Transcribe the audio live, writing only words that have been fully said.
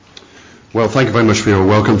Well, thank you very much for your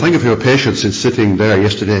welcome. Thank you for your patience in sitting there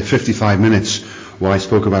yesterday, 55 minutes, while I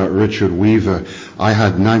spoke about Richard Weaver. I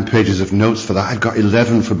had 9 pages of notes for that. I got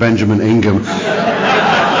 11 for Benjamin Ingham.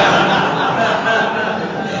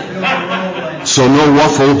 So no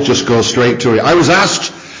waffle, just go straight to it. I was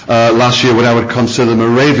asked last year what I would consider the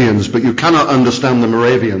Moravians, but you cannot understand the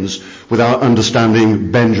Moravians without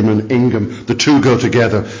understanding Benjamin Ingham. The two go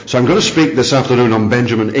together. So I'm going to speak this afternoon on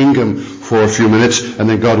Benjamin Ingham for a few minutes, and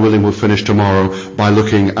then God willing we'll finish tomorrow by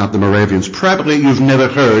looking at the Moravians. Probably you've never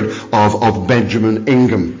heard of Benjamin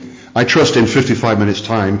Ingham. I trust in 55 minutes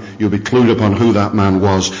time you'll be clued up on who that man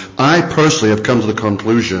was. I personally have come to the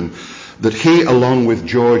conclusion that he, along with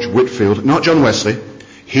George Whitefield, not John Wesley,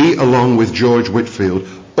 he, along with George Whitefield,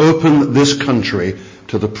 opened this country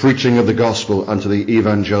to the preaching of the gospel and to the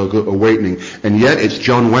evangelical awakening. And yet it's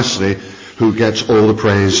John Wesley who gets all the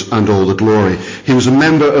praise and all the glory. He was a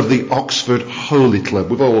member of the Oxford Holy Club.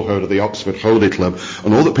 We've all heard of the Oxford Holy Club.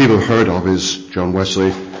 And all that people have heard of is John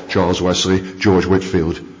Wesley, Charles Wesley, George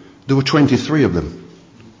Whitefield. There were 23 of them.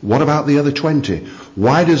 What about the other 20?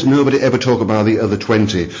 Why does nobody ever talk about the other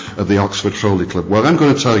 20 of the Oxford Holy Club? Well, I'm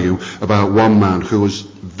going to tell you about one man who was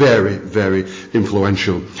very, very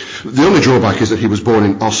influential. The only drawback is that he was born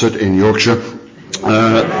in Ossett in Yorkshire.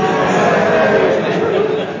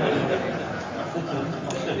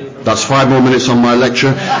 That's 5 more minutes on my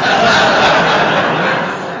lecture.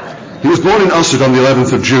 He was born in Ossett on the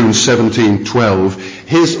 11th of June, 1712.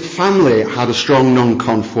 His family had a strong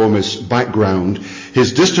nonconformist background.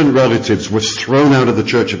 His distant relatives were thrown out of the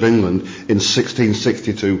Church of England in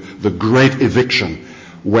 1662, the Great Eviction,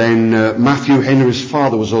 when Matthew Henry's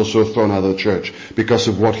father was also thrown out of the church because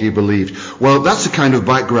of what he believed. Well, that's the kind of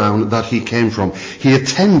background that he came from. He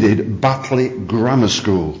attended Batley Grammar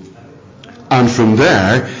School. And from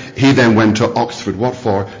there, he then went to Oxford. What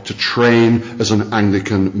for? To train as an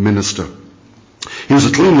Anglican minister. He was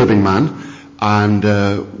a clean-living man. And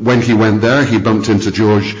when he went there, he bumped into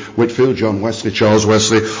George Whitefield, John Wesley, Charles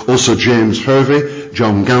Wesley, also James Hervey,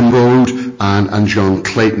 John Gambold, and John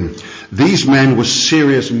Clayton. These men were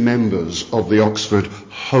serious members of the Oxford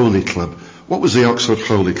Holy Club. What was the Oxford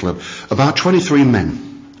Holy Club? About 23 men.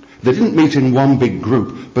 They didn't meet in one big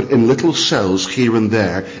group, but in little cells here and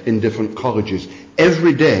there in different colleges.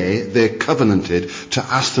 Every day they covenanted to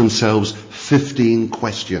ask themselves 15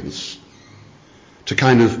 questions to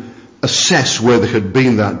kind of assess where they had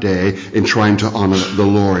been that day in trying to honour the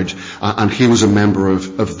Lord. And he was a member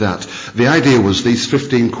of that. The idea was these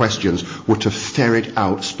 15 questions were to ferret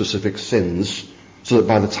out specific sins so that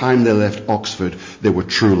by the time they left Oxford, they were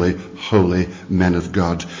truly holy men of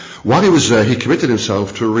God. While he was there, he committed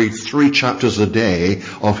himself to read 3 chapters a day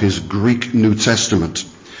of his Greek New Testament.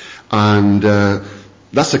 And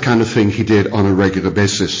that's the kind of thing he did on a regular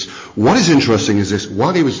basis. What is interesting is this.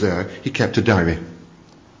 While he was there, he kept a diary.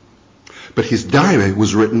 But his diary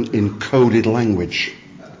was written in coded language.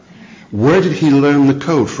 Where did he learn the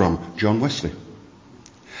code from? John Wesley.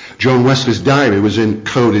 John Wesley's diary was in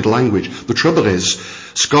coded language. The trouble is,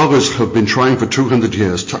 scholars have been trying for 200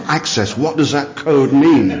 years to access what does that code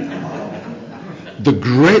mean. The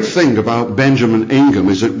great thing about Benjamin Ingham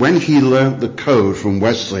is that when he learnt the code from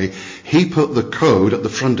Wesley, he put the code at the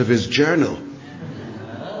front of his journal.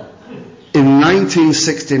 In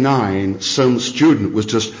 1969, some student was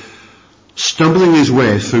just stumbling his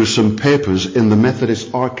way through some papers in the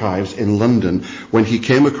Methodist archives in London when he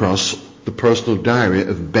came across the personal diary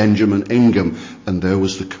of Benjamin Ingham, and there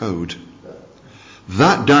was the code.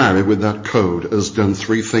 That diary with that code has done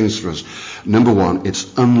 3 things for us. Number 1,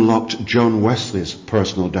 it's unlocked John Wesley's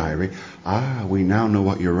personal diary. We now know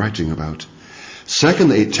what you're writing about.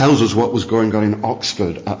 Secondly, it tells us what was going on in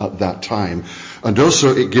Oxford at that time. And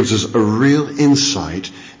also it gives us a real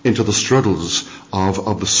insight into the struggles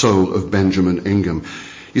of the soul of Benjamin Ingham.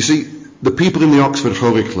 You see, the people in the Oxford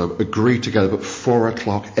Holy Club agreed together at 4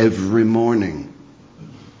 o'clock every morning.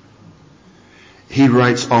 He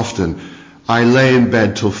writes often, I lay in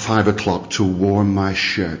bed till 5 o'clock to warm my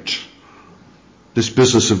shirt. This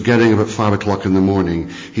business of getting up at 5 o'clock in the morning,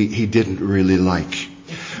 he didn't really like.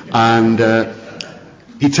 And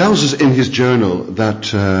he tells us in his journal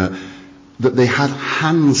that they had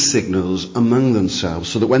hand signals among themselves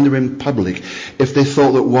so that when they were in public, if they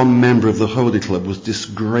thought that one member of the Holy Club was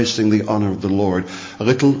disgracing the honour of the Lord, a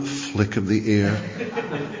little flick of the ear,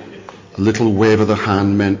 a little wave of the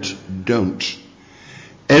hand meant don't.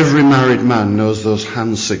 Every married man knows those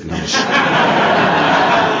hand signals.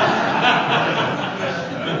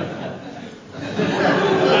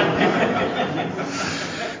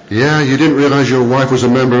 Yeah, you didn't realise your wife was a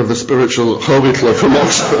member of the Spiritual Holy Club from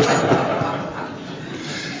Oxford.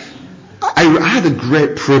 I had a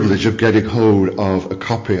great privilege of getting hold of a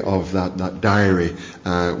copy of that diary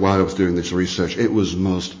while I was doing this research. It was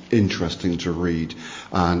most interesting to read,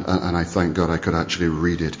 and I thank God I could actually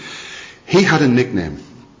read it. He had a nickname.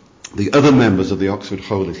 The other members of the Oxford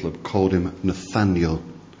Holy Club called him Nathaniel.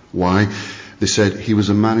 Why? They said he was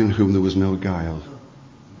a man in whom there was no guile,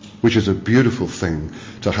 which is a beautiful thing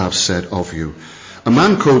to have said of you. A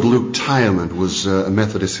man called Luke Tyerman was a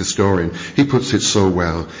Methodist historian. He puts it so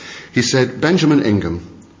well. He said, Benjamin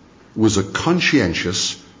Ingham was a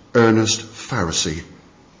conscientious, earnest Pharisee,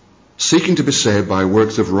 seeking to be saved by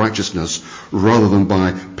works of righteousness rather than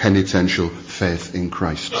by penitential faith in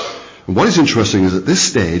Christ. And what is interesting is at this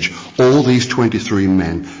stage, all these 23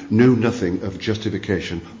 men knew nothing of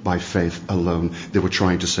justification by faith alone. They were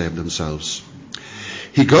trying to save themselves.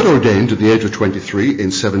 He got ordained at the age of 23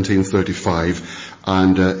 in 1735,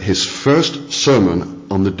 and his first sermon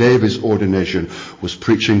on the day of his ordination was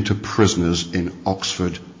preaching to prisoners in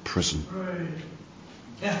Oxford prison.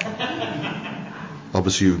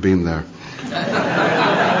 Obviously you've been there.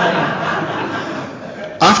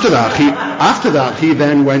 After that, he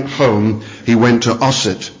then went home. He went to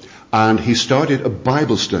Ossett, and he started a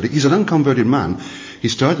Bible study. He's an unconverted man. He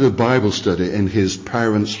started a Bible study in his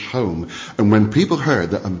parents' home. And when people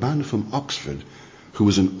heard that a man from Oxford, who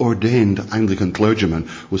was an ordained Anglican clergyman,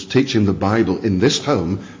 was teaching the Bible in this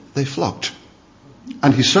home, they flocked.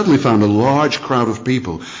 And he suddenly found a large crowd of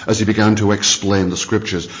people as he began to explain the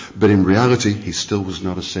scriptures. But in reality, he still was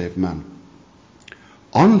not a saved man.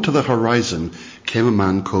 On to the horizon came a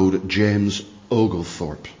man called James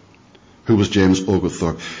Oglethorpe. Who was James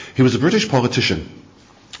Oglethorpe? He was a British politician,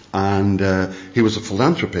 and he was a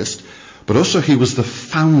philanthropist, but also he was the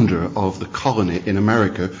founder of the colony in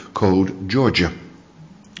America called Georgia.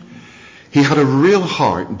 He had a real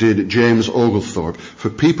heart, did James Oglethorpe, for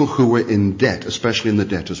people who were in debt, especially in the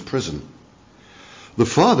debtor's prison. The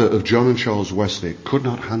father of John and Charles Wesley could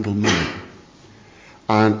not handle money.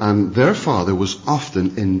 And their father was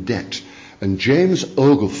often in debt. And James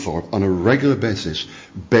Oglethorpe, on a regular basis,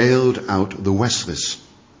 bailed out the Wesleys.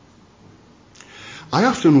 I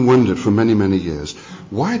often wondered for many, many years,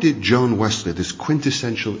 why did John Wesley, this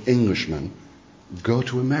quintessential Englishman, go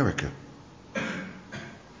to America?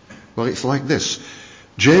 Well, it's like this.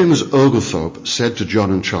 James Oglethorpe said to John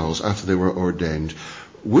and Charles after they were ordained,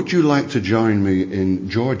 would you like to join me in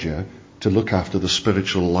Georgia to look after the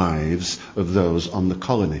spiritual lives of those on the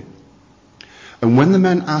colony? And when the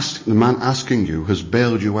man asking you has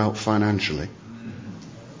bailed you out financially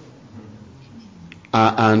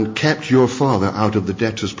and kept your father out of the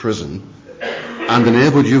debtor's prison and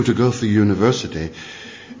enabled you to go through university,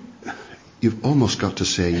 you've almost got to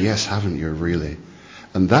say yes, haven't you, really?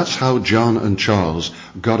 And that's how John and Charles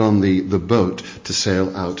got on the boat to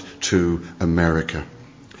sail out to America.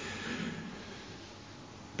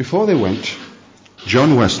 Before they went,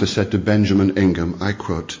 John Wesley said to Benjamin Ingham, I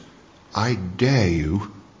quote, I dare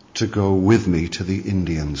you to go with me to the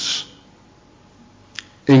Indians.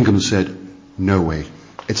 Ingham said, no way,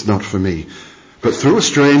 it's not for me. But through a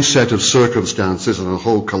strange set of circumstances and a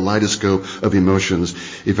whole kaleidoscope of emotions,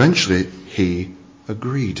 eventually he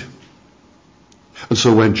agreed. And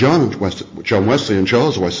so when John Wesley and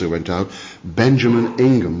Charles Wesley went out, Benjamin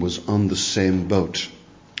Ingham was on the same boat.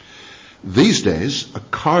 These days, a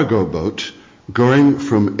cargo boat going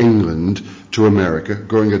from England to America,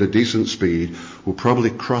 going at a decent speed, will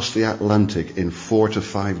probably cross the Atlantic in 4 to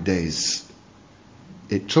 5 days.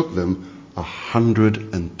 It took them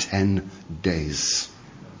 110 days.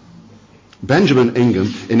 Benjamin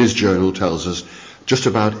Ingham, in his journal, tells us just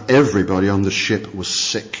about everybody on the ship was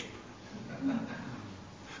sick.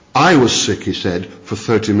 I was sick, he said, for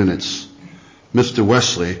 30 minutes. Mr.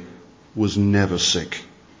 Wesley was never sick.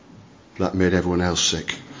 That made everyone else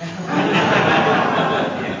sick.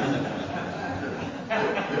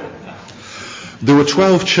 There were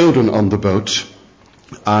 12 children on the boat,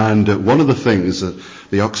 and one of the things that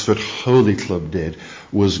the Oxford Holy Club did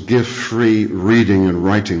was give free reading and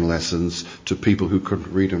writing lessons to people who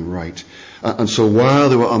couldn't read and write. And so while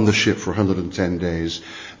they were on the ship for 110 days,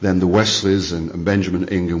 then the Wesleys and Benjamin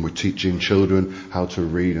Ingham were teaching children how to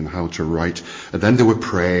read and how to write. And then they were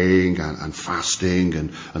praying and fasting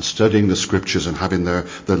and studying the scriptures and having their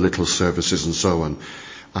little services and so on.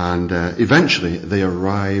 And eventually they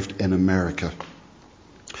arrived in America.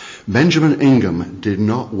 Benjamin Ingham did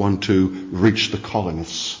not want to reach the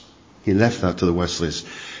colonists. He left that to the Wesleys.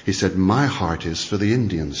 He said, my heart is for the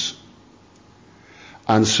Indians.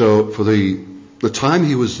 And so for the time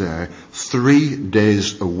he was there, 3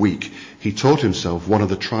 days a week, he taught himself one of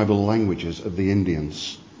the tribal languages of the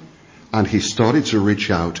Indians. And he started to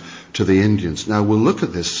reach out to the Indians. Now we'll look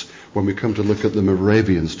at this when we come to look at the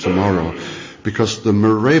Moravians tomorrow, because the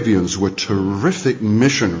Moravians were terrific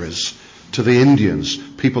missionaries to the Indians,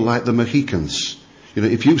 people like the Mohicans. You know,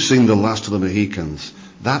 if you've seen The Last of the Mohicans,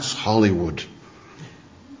 that's Hollywood.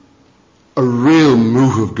 A real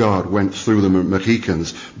move of God went through the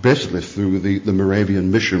Mohicans, basically through the Moravian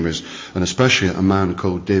missionaries, and especially a man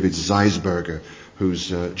called David Zeisberger, whose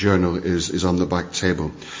journal is on the back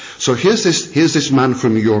table. So here's this man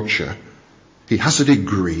from Yorkshire. He has a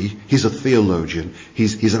degree. He's a theologian.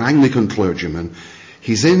 He's an Anglican clergyman.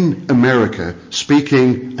 He's in America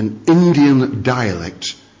speaking an Indian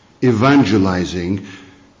dialect, evangelizing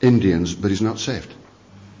Indians, but he's not saved.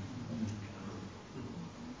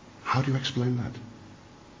 How do you explain that?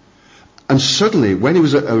 And suddenly, when he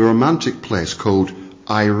was at a romantic place called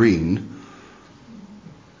Irene,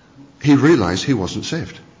 he realized he wasn't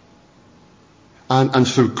saved. And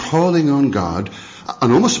through calling on God,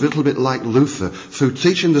 and almost a little bit like Luther, through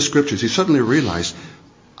teaching the scriptures, he suddenly realized,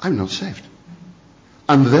 I'm not saved.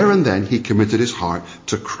 And there and then he committed his heart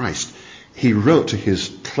to Christ. He wrote to his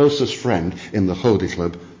closest friend in the Holy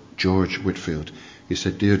Club, George Whitefield. He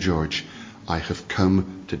said, Dear George, I have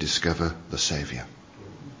come to discover the Saviour.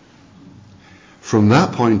 From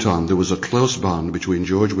that point on, there was a close bond between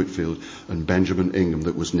George Whitefield and Benjamin Ingham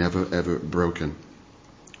that was never, ever broken.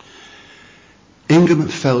 Ingham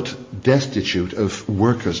felt destitute of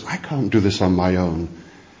workers. I can't do this on my own.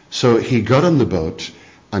 So he got on the boat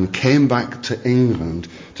and came back to England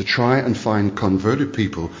to try and find converted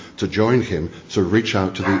people to join him to reach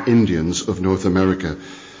out to the Indians of North America.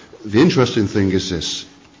 The interesting thing is this.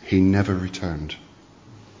 He never returned.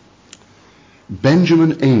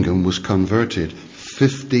 Benjamin Ingham was converted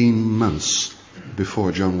 15 months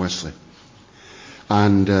before John Wesley.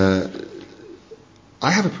 And I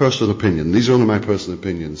have a personal opinion. These are only my personal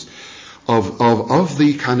opinions. Of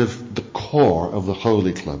the kind of the core of the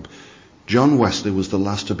Holy Club, John Wesley was the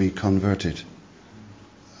last to be converted.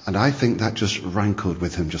 And I think that just rankled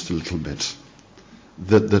with him just a little bit.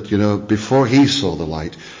 That you know, before he saw the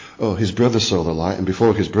light, his brother saw the light, and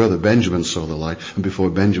before his brother, Benjamin saw the light, and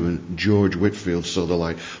before Benjamin, George Whitefield saw the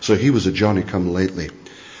light. So he was a Johnny-come-lately.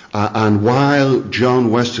 And while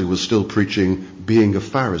John Wesley was still preaching being a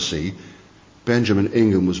Pharisee, Benjamin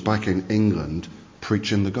Ingham was back in England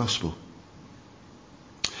preaching the gospel.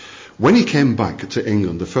 When he came back to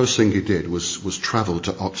England, the first thing he did was travel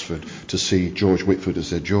to Oxford to see George Whitefield and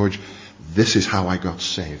said, George, this is how I got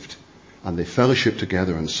saved. And they fellowshiped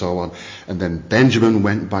together and so on. And then Benjamin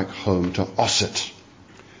went back home to Ossett.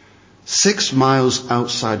 6 miles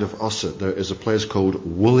outside of Ossett, there is a place called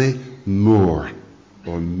Woolly Moor,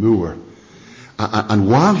 or Moor. And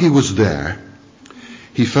while he was there,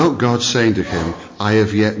 he felt God saying to him, I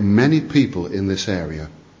have yet many people in this area.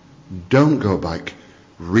 Don't go back.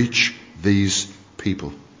 Reach these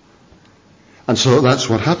people. And so that's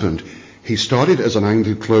what happened. He started as an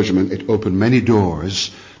Anglican clergyman. It opened many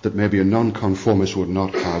doors that maybe a non-conformist would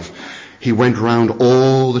not have. He went around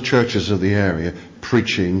all the churches of the area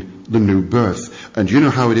preaching the new birth. And you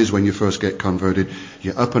know how it is when you first get converted.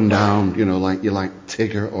 You're up and down, you know, like you're like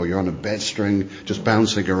Tigger, or you're on a bed string, just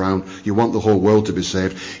bouncing around. You want the whole world to be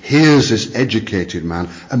saved. Here's this educated man,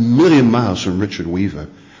 1,000,000 miles from Richard Weaver,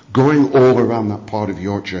 going all around that part of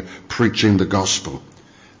Yorkshire preaching the gospel.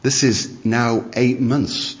 This is now 8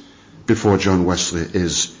 months before John Wesley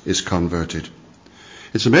is converted.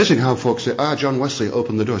 It's amazing how folks say, John Wesley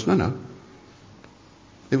opened the doors. No.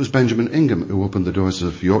 It was Benjamin Ingham who opened the doors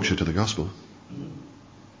of Yorkshire to the gospel.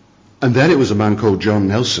 And then it was a man called John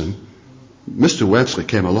Nelson. Mr. Wesley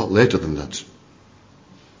came a lot later than that.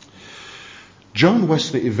 John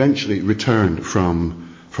Wesley eventually returned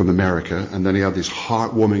from America, and then he had this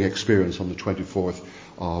heartwarming experience on the 24th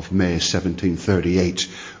of May 1738,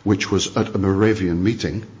 which was at a Moravian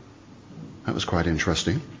meeting. That was quite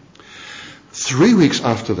interesting. 3 weeks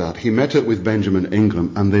after that, he met up with Benjamin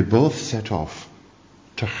Ingham, and they both set off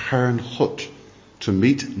to Herrnhut to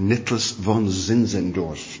meet Nicholas von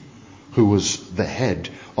Zinzendorf, who was the head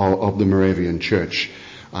of the Moravian church.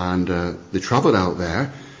 And they travelled out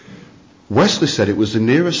there. Wesley said it was the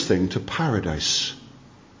nearest thing to paradise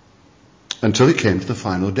until it came to the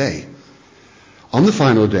final day. On the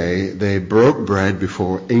final day, they broke bread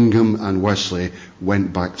before Ingham and Wesley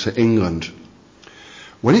went back to England.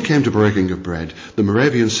 When it came to breaking of bread, the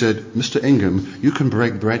Moravian said, Mr. Ingham, you can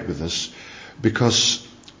break bread with us because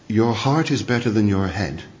your heart is better than your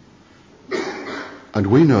head. And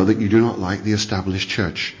we know that you do not like the established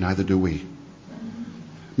church, neither do we.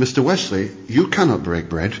 Mr. Wesley, you cannot break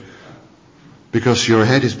bread because your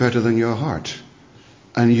head is better than your heart.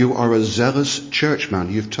 And you are a zealous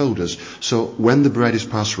churchman, you've told us. So when the bread is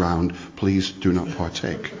passed round, please do not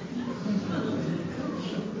partake.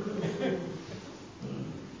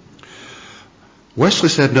 Wesley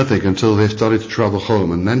said nothing until they started to travel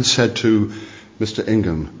home, and then said to Mr.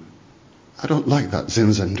 Ingham, I don't like that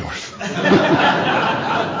Zinzendorf.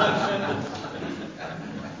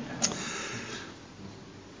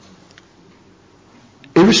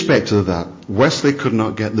 Irrespective of that, Wesley could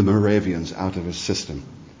not get the Moravians out of his system.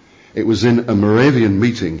 It was in a Moravian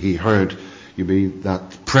meeting he heard,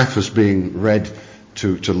 that preface being read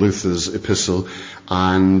to Luther's epistle,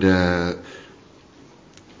 and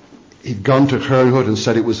he'd gone to Herrnhut and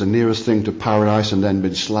said it was the nearest thing to paradise, and then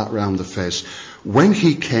been slapped round the face. When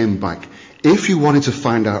he came back, if you wanted to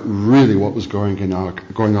find out really what was going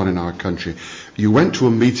on in our country, you went to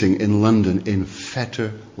a meeting in London in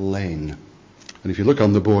Fetter Lane. And if you look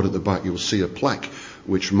on the board at the back, you'll see a plaque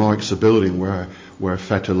which marks the building where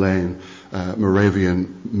Fetter Lane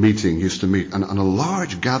Moravian meeting used to meet. And a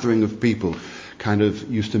large gathering of people kind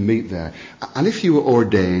of used to meet there. And if you were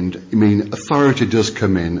ordained, authority does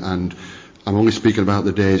come in, and I'm only speaking about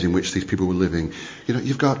the days in which these people were living.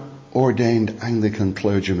 You've got ordained Anglican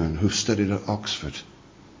clergymen who've studied at Oxford,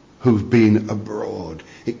 who've been abroad.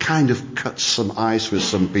 It kind of cuts some ice with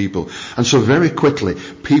some people. And so very quickly,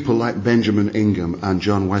 people like Benjamin Ingham and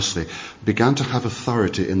John Wesley began to have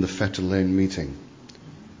authority in the Fetter Lane meeting.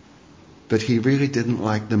 But he really didn't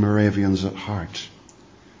like the Moravians at heart.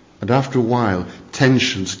 And after a while,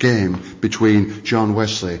 tensions came between John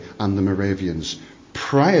Wesley and the Moravians.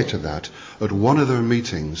 Prior to that, at one of their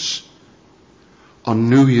meetings,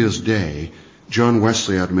 on New Year's Day, John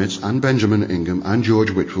Wesley admits, and Benjamin Ingham and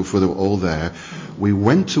George Whitfield, for they were all there, we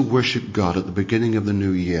went to worship God at the beginning of the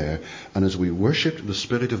new year, and as we worshipped, the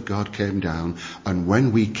Spirit of God came down, and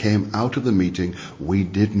when we came out of the meeting, we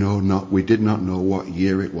did not know what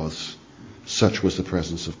year it was. Such was the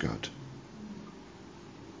presence of God.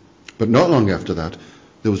 But not long after that,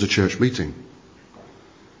 there was a church meeting.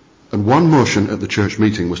 And one motion at the church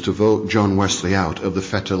meeting was to vote John Wesley out of the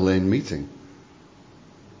Fetter Lane meeting.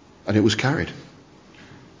 And it was carried.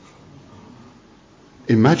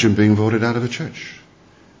 Imagine being voted out of a church.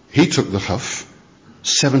 He took the huff.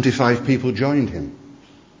 75 people joined him.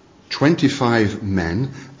 25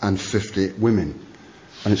 men and 50 women.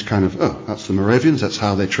 And it's kind of, that's the Moravians, that's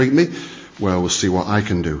how they treat me. Well, we'll see what I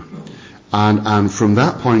can do. And from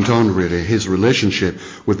that point on, really, his relationship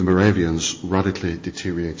with the Moravians radically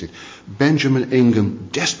deteriorated. Benjamin Ingham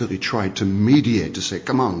desperately tried to mediate, to say,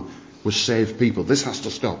 come on, we're saved people, this has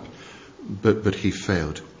to stop. But he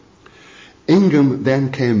failed. Ingham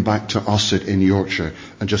then came back to Ossett in Yorkshire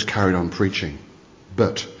and just carried on preaching.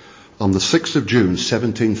 But on the 6th of June,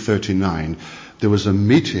 1739, there was a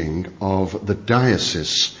meeting of the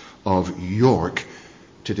Diocese of York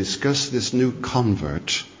to discuss this new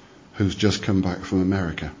convert who's just come back from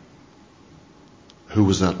America. Who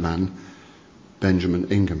was that man?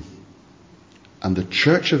 Benjamin Ingham. And the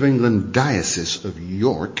Church of England Diocese of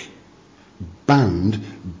York banned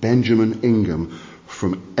Benjamin Ingham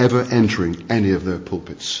from ever entering any of their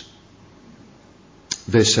pulpits.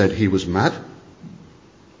 They said he was mad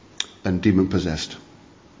and demon-possessed,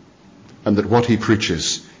 and that what he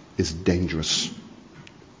preaches is dangerous.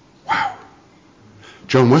 Wow.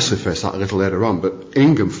 John Wesley faced that a little later on, but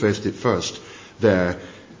Ingham faced it first there,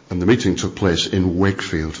 and the meeting took place in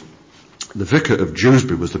Wakefield. The vicar of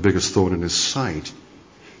Dewsbury was the biggest thorn in his side.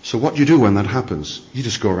 So what do you do when that happens? You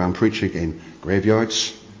just go around preaching in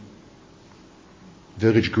graveyards,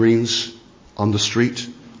 village greens, on the street,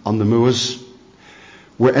 on the moors.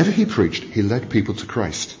 Wherever he preached, he led people to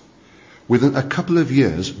Christ. Within a couple of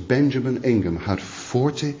years, Benjamin Ingham had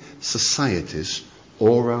 40 societies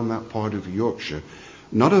all around that part of Yorkshire,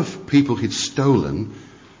 not of people he'd stolen,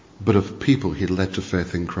 but of people he'd led to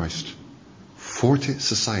faith in Christ. 40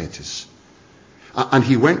 societies. And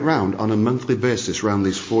he went round on a monthly basis around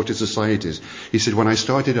these 40 societies. He said, when I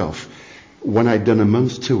started off, when I'd done a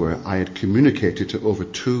month's tour, I had communicated to over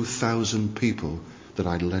 2,000 people that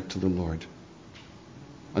I'd led to the Lord.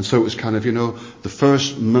 And so it was kind of, the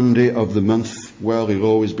first Monday of the month, well, he'll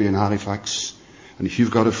always be in Halifax. And if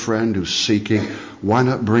you've got a friend who's seeking, why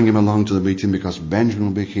not bring him along to the meeting, because Benjamin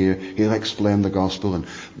will be here, he'll explain the gospel. And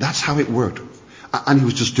that's how it worked. And he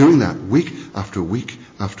was just doing that week after week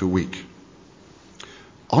after week.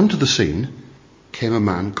 Onto the scene came a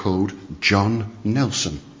man called John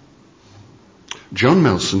Nelson. John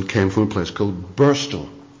Nelson came from a place called Birstall.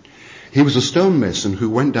 He was a stonemason who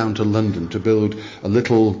went down to London to build a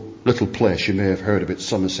little place, you may have heard of it,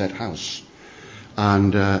 Somerset House.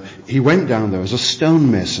 And he went down there as a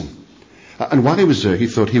stonemason. And while he was there, he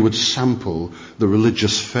thought he would sample the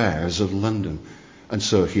religious fairs of London. And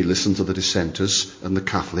so he listened to the dissenters and the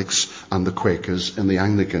Catholics and the Quakers and the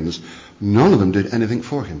Anglicans. None of them did anything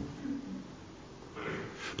for him.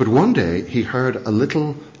 But one day he heard a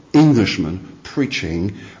little Englishman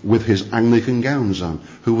preaching with his Anglican gowns on.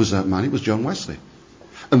 Who was that man? It was John Wesley.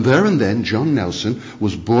 And there and then John Nelson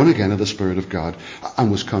was born again of the Spirit of God and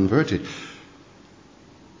was converted.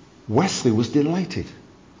 Wesley was delighted.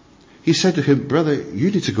 He said to him, "Brother, you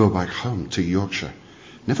need to go back home to Yorkshire.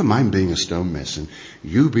 Never mind being a stonemason.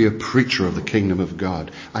 You be a preacher of the kingdom of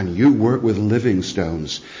God, and you work with living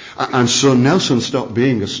stones." And so Nelson stopped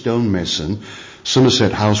being a stonemason.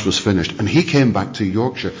 Somerset House was finished, and he came back to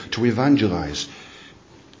Yorkshire to evangelize.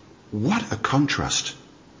 What a contrast.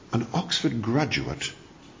 An Oxford graduate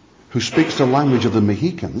who speaks the language of the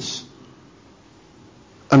Mohicans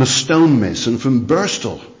and a stonemason from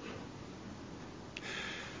Birstall.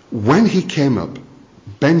 When he came up,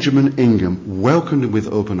 Benjamin Ingham welcomed him with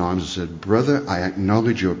open arms and said, "Brother, I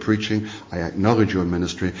acknowledge your preaching, I acknowledge your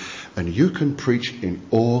ministry, and you can preach in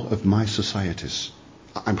all of my societies.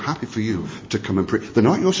 I'm happy for you to come and preach. They're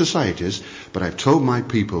not your societies, but I've told my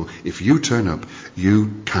people, if you turn up,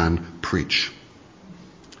 you can preach."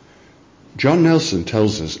 John Nelson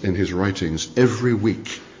tells us in his writings every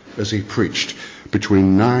week as he preached,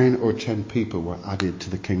 between 9 or 10 people were added to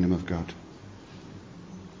the kingdom of God.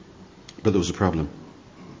 But there was a problem.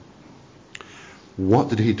 What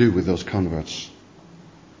did he do with those converts?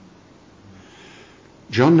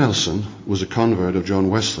 John Nelson was a convert of John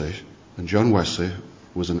Wesley, and John Wesley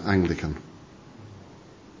was an Anglican.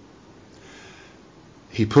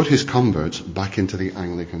 He put his converts back into the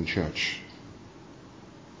Anglican church.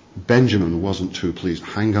 Benjamin wasn't too pleased.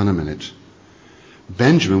 Hang on a minute.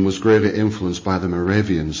 Benjamin was greatly influenced by the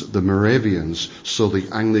Moravians. The Moravians saw the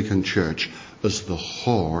Anglican church as the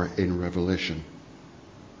whore in Revelation.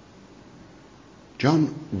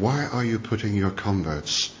 "John, why are you putting your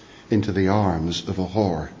converts into the arms of a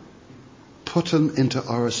whore? Put them into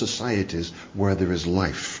our societies where there is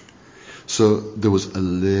life." So there was a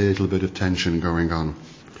little bit of tension going on.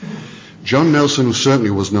 John Nelson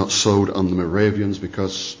certainly was not sold on the Moravians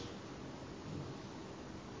because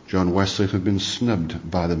John Wesley had been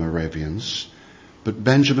snubbed by the Moravians. But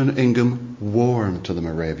Benjamin Ingham warmed to the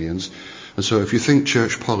Moravians. And so if you think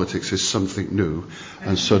church politics is something new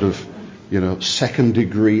and sort of, second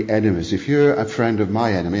degree enemies, if you're a friend of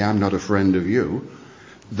my enemy, I'm not a friend of you.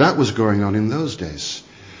 That was going on in those days.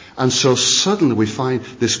 And so suddenly we find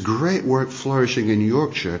this great work flourishing in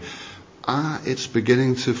Yorkshire. It's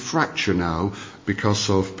beginning to fracture now because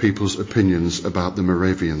of people's opinions about the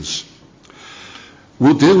Moravians.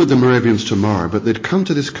 We'll deal with the Moravians tomorrow, but they'd come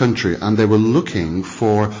to this country and they were looking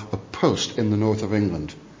for a post in the north of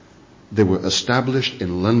England. They were established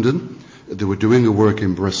in London. They were doing a work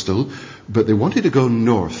in Bristol, but they wanted to go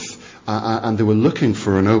north, and they were looking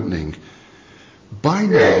for an opening. By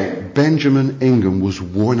now, Benjamin Ingham was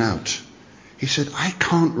worn out. He said, "I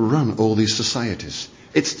can't run all these societies.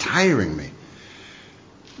 It's tiring me."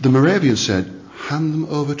 The Moravians said, "Hand them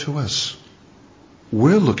over to us.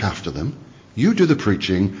 We'll look after them. You do the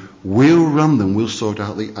preaching. We'll run them. We'll sort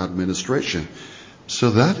out the administration."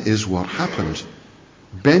 So that is what happened.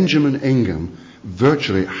 Benjamin Ingham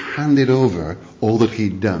virtually handed over all that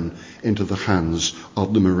he'd done into the hands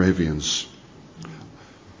of the Moravians.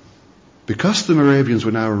 Because the Moravians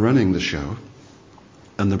were now running the show,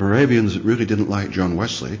 and the Moravians really didn't like John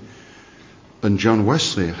Wesley, and John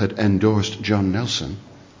Wesley had endorsed John Nelson,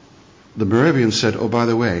 the Moravians said, "Oh, by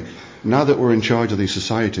the way, now that we're in charge of these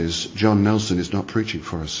societies, John Nelson is not preaching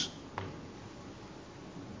for us."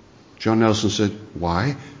 John Nelson said,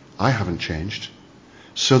 "Why? I haven't changed."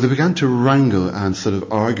 So they began to wrangle and sort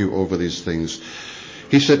of argue over these things.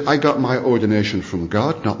 He said, "I got my ordination from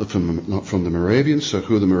God, not from the Moravians, so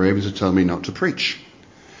who are the Moravians to tell me not to preach?"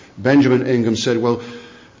 Benjamin Ingham said, "Well,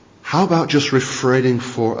 how about just refraining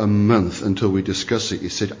for a month until we discuss it?" He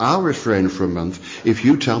said, "I'll refrain for a month if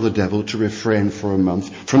you tell the devil to refrain for a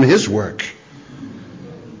month from his work."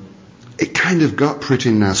 It kind of got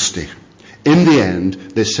pretty nasty. In the end,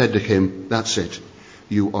 they said to him, "That's it.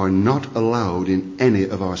 You are not allowed in any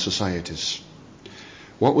of our societies."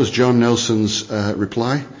 What was John Nelson's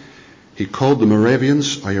reply? He called the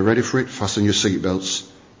Moravians, "Are you ready for it? Fasten your seatbelts.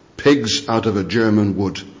 Pigs out of a German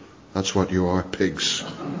wood. That's what you are, pigs."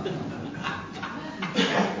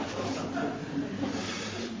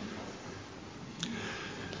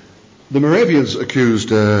 The Moravians accused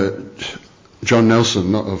John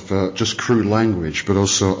Nelson not of just crude language, but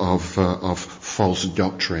also of false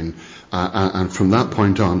doctrine. And from that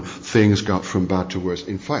point on, things got from bad to worse.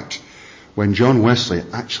 In fact, when John Wesley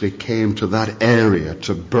actually came to that area,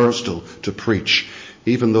 to Birstall, to preach,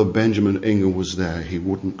 even though Benjamin Ingham was there, he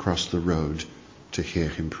wouldn't cross the road to hear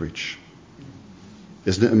him preach.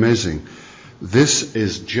 Isn't it amazing? This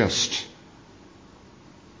is just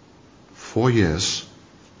 4 years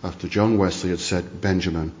after John Wesley had said,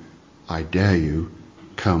 Benjamin, I dare you,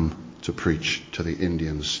 come to preach to the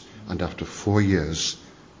Indians. And after 4 years,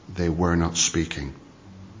 they were not speaking.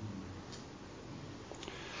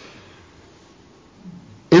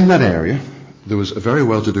 In that area, there was a very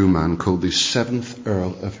well-to-do man called the 7th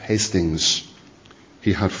Earl of Hastings.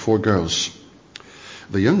 He had 4 girls.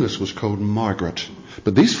 The youngest was called Margaret.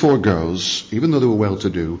 But these 4 girls, even though they were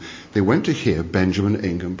well-to-do, they went to hear Benjamin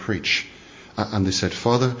Ingham preach. And they said,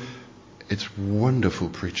 Father, it's wonderful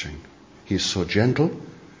preaching. He's so gentle,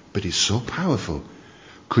 but he's so powerful.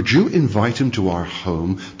 Could you invite him to our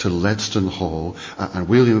home, to Ledston Hall, and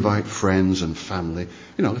we'll invite friends and family,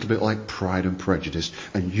 a little bit like Pride and Prejudice,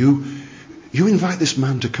 and you invite this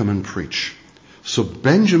man to come and preach. So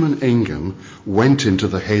Benjamin Ingham went into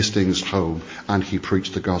the Hastings home and he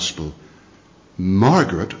preached the gospel.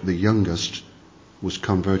 Margaret, the youngest, was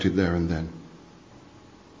converted there and then.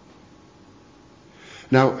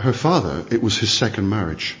 Now, her father, it was his second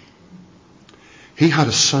marriage. He had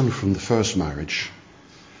a son from the first marriage.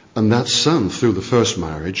 And that son, through the first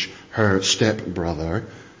marriage, her step-brother,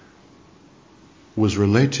 was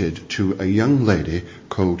related to a young lady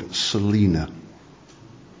called Selina.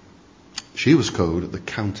 She was called the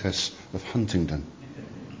Countess of Huntingdon.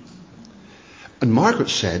 And Margaret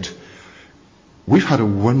said, we've had a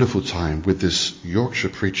wonderful time with this Yorkshire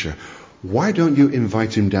preacher. Why don't you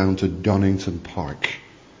invite him down to Donington Park?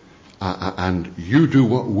 And you do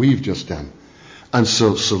what we've just done. And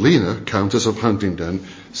so Selina, Countess of Huntingdon,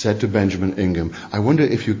 said to Benjamin Ingham, I wonder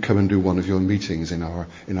if you'd come and do one of your meetings in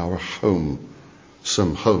our home,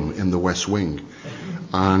 some home in the West Wing.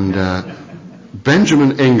 And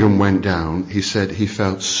Benjamin Ingham went down. He said he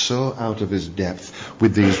felt so out of his depth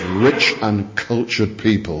with these rich and cultured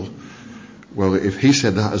people. Well, if he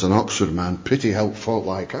said that as an Oxford man, pity help folk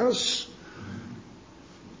like us.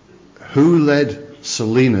 Who led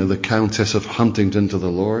Selina, the Countess of Huntingdon, to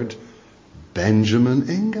the Lord? Benjamin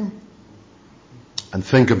Ingham. And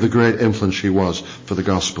think of the great influence she was for the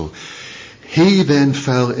gospel. He then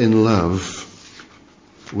fell in love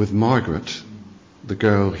with Margaret, the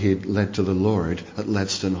girl he'd led to the Lord at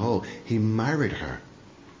Ledston Hall. He married her.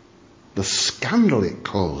 The scandal it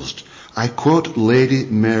caused. I quote Lady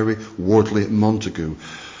Mary Wortley Montagu.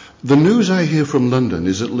 The news I hear from London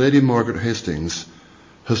is that Lady Margaret Hastings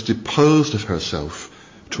has disposed of herself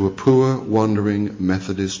to a poor, wandering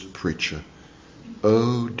Methodist preacher.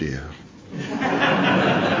 Oh dear.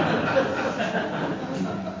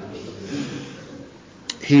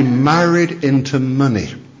 He married into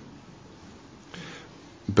money,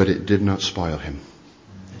 but it did not spoil him.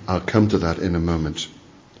 I'll come to that in a moment.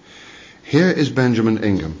 Here is Benjamin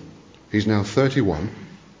Ingham. He's now 31.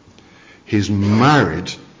 He's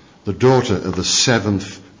married the daughter of the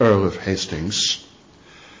 7th Earl of Hastings.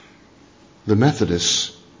 The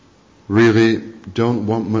Methodists really don't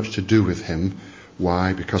want much to do with him.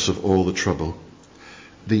 Why? Because of all the trouble.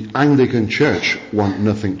 The Anglican Church want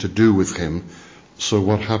nothing to do with him. So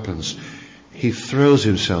what happens? He throws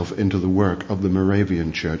himself into the work of the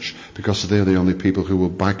Moravian Church because they're the only people who will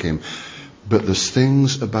back him. But there's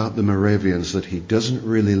things about the Moravians that he doesn't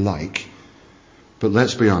really like. But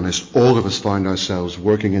let's be honest, all of us find ourselves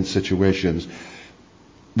working in situations.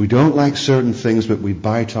 We don't like certain things, but we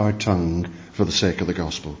bite our tongue for the sake of the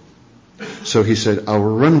gospel. So he said, I'll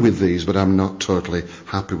run with these, but I'm not totally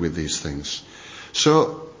happy with these things.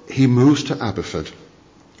 So he moves to Aberford,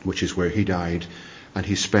 which is where he died, and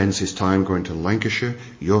he spends his time going to Lancashire,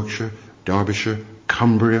 Yorkshire, Derbyshire,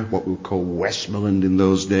 Cumbria, what we would call Westmoreland in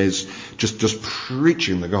those days, just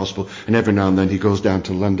preaching the gospel. And every now and then he goes down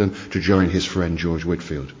to London to join his friend George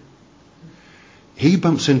Whitfield. He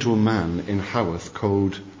bumps into a man in Haworth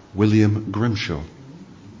called William Grimshaw.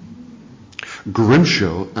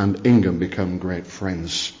 Grimshaw and Ingham become great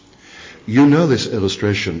friends. You know this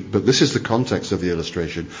illustration, but this is the context of the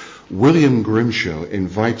illustration. William Grimshaw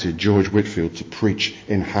invited George Whitfield to preach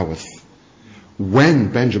in Haworth.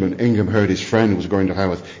 When Benjamin Ingham heard his friend was going to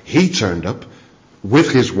Haworth, he turned up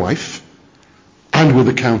with his wife and with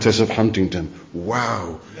the Countess of Huntingdon.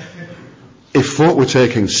 Wow. If folk were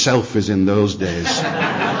taking selfies in those days,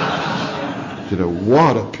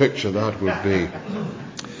 what a picture that would be.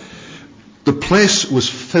 The place was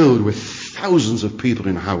filled with thousands of people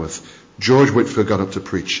in Haworth. George Whitfield got up to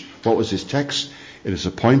preach. What was his text? It is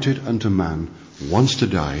appointed unto man once to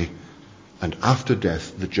die, and after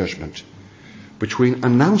death the judgment. between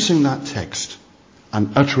announcing that text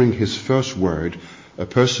and uttering his first word, a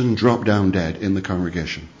person dropped down dead in the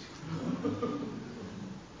congregation.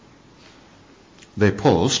 They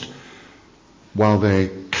paused while they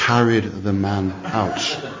carried the man out.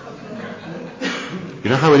 You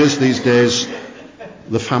know how it is these days?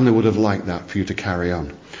 The family would have liked that for you to carry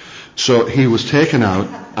on. So he was taken out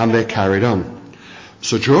and they carried on.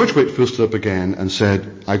 So George Whitefield stood up again and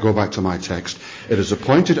said, I go back to my text, it is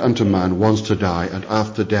appointed unto man once to die, and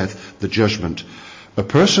after death the judgment. A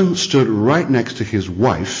person stood right next to his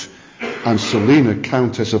wife, and Selina,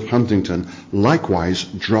 Countess of Huntington, likewise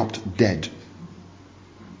dropped dead.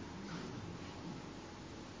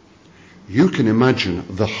 You can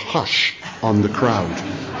imagine the hush on the crowd.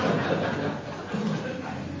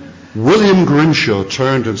 William Earnshaw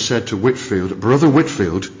turned and said to Whitefield, Brother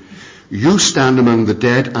Whitefield, you stand among the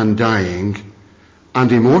dead and dying,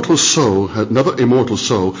 and another immortal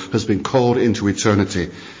soul has been called into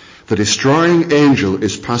eternity. The destroying angel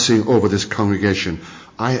is passing over this congregation.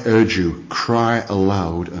 I urge you, cry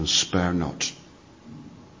aloud and spare not.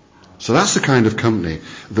 So that's the kind of company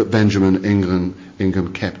that Benjamin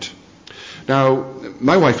Ingham kept. Now,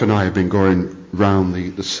 my wife and I have been going round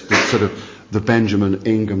the sort of the Benjamin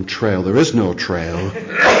Ingham trail. There is no trail,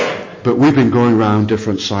 but we've been going around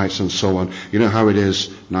different sites and so on. You know how it is,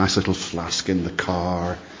 nice little flask in the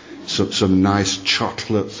car, some nice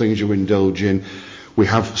chocolate things you indulge in. We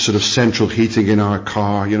have sort of central heating in our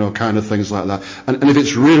car, you know, kind of things like that. And if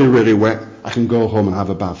it's really, really wet, I can go home and have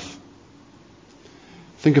a bath.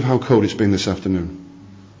 Think of how cold it's been this afternoon.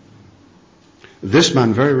 This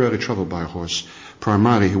man very rarely travelled by horse.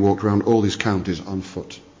 Primarily he walked around all these counties on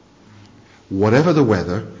foot. Whatever the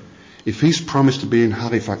weather, if he's promised to be in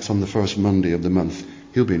Halifax on the first Monday of the month,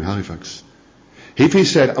 he'll be in Halifax. If he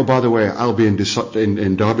said, oh, by the way, I'll be in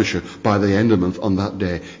Derbyshire by the end of the month on that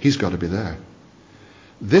day, he's got to be there.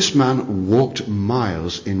 This man walked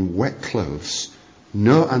miles in wet clothes,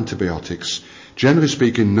 no antibiotics, generally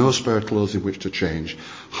speaking, no spare clothes in which to change,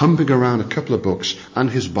 humping around a couple of books and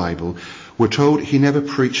his Bible. We're told he never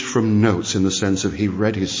preached from notes in the sense of he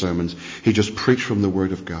read his sermons. He just preached from the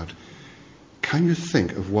Word of God. Can you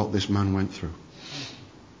think of what this man went through?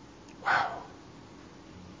 Wow.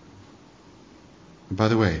 And by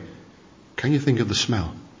the way, can you think of the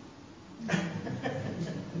smell?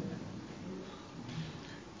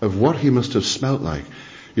 Of what he must have smelt like,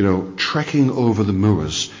 you know, trekking over the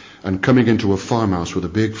moors and coming into a farmhouse with a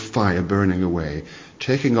big fire burning away,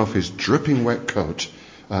 taking off his dripping wet coat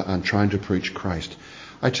and trying to preach Christ.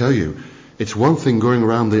 I tell you, it's one thing going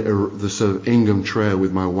around the sort of Ingham Trail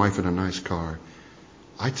with my wife in a nice car.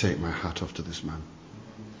 I take my hat off to this man.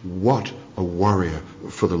 What a warrior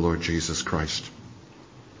for the Lord Jesus Christ.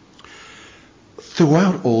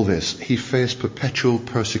 Throughout all this, he faced perpetual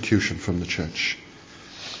persecution from the church.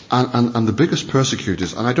 And the biggest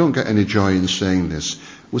persecutors, and I don't get any joy in saying this,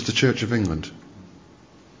 was the Church of England.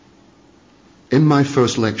 In my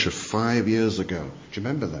first lecture 5 years ago, do you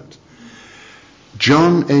remember that?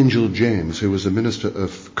 John Angel James, who was a minister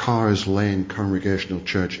of Cars Lane Congregational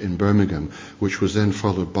Church in Birmingham, which was then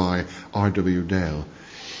followed by R.W. Dale,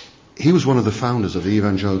 he was one of the founders of the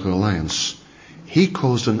Evangelical Alliance. He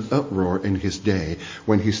caused an uproar in his day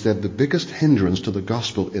when he said the biggest hindrance to the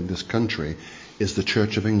gospel in this country is the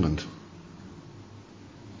Church of England.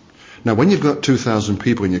 Now, when you've got 2,000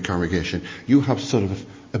 people in your congregation, you have sort of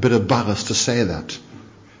a bit of ballast to say that.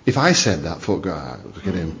 If I said that, folk go, look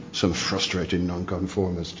at him, some frustrated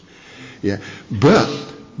nonconformist. Yeah,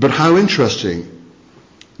 but how interesting.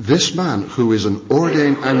 This man, who is an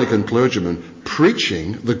ordained Anglican clergyman,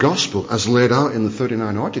 preaching the gospel as laid out in the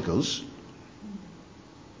 39 Articles,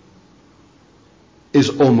 is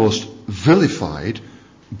almost vilified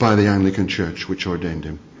by the Anglican Church, which ordained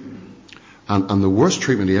him. And the worst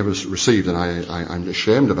treatment he ever received, and I'm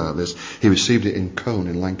ashamed about this, he received it in Cone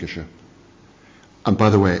in Lancashire. And by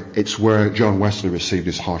the way, it's where John Wesley received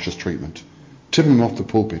his harshest treatment. Tipping him off the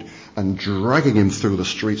pulpit and dragging him through the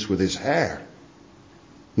streets with his hair.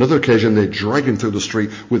 Another occasion, they drag him through the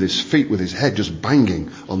street with his feet, with his head just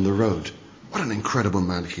banging on the road. What an incredible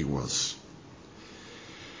man he was.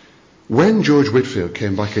 When George Whitefield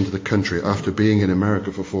came back into the country after being in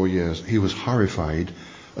America for 4 years, he was horrified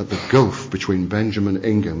at the gulf between Benjamin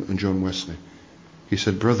Ingham and John Wesley. He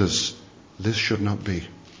said, brothers, this should not be.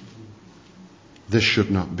 This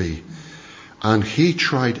should not be. And he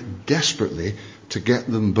tried desperately to get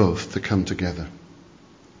them both to come together.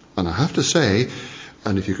 And I have to say,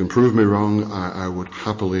 and if you can prove me wrong, I would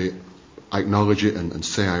happily acknowledge it and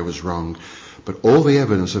say I was wrong. But all the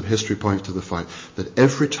evidence of history points to the fact that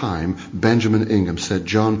every time Benjamin Ingham said,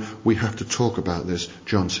 John, we have to talk about this,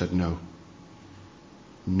 John said no.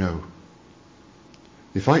 No.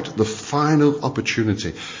 In fact, the final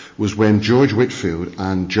opportunity was when George Whitfield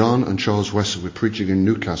and John and Charles Wesley were preaching in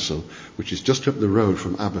Newcastle, which is just up the road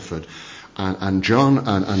from Aberford. And John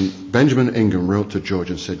and Benjamin Ingham wrote to George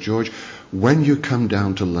and said, George, when you come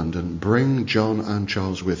down to London, bring John and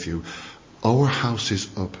Charles with you. Our house is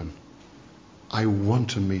open. I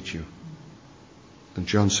want to meet you. And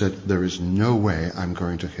John said, there is no way I'm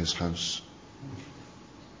going to his house.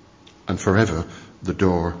 And forever the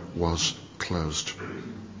door was closed.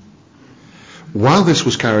 While this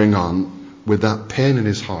was carrying on, with that pain in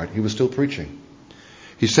his heart, he was still preaching.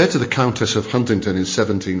 He said to the Countess of Huntingdon in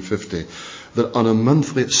 1750 that on a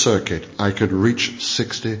monthly circuit I could reach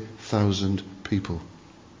 60,000 people.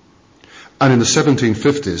 And in the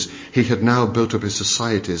 1750s, he had now built up his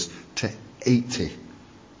societies to 80.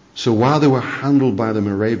 So while they were handled by the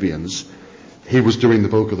Moravians, he was doing the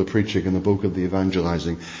bulk of the preaching and the bulk of the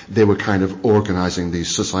evangelizing. They were kind of organizing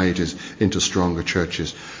these societies into stronger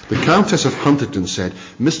churches. The Countess of Huntingdon said,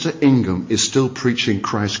 Mr. Ingham is still preaching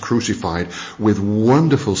Christ crucified with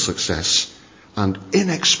wonderful success and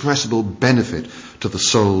inexpressible benefit to the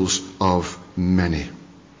souls of many.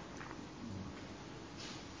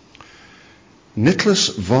 Nicholas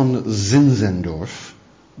von Zinzendorf,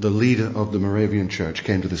 the leader of the Moravian Church,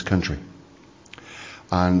 came to this country.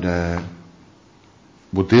 And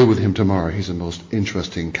we'll deal with him tomorrow. He's a most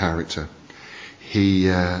interesting character. He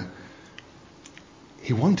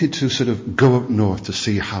wanted to sort of go up north to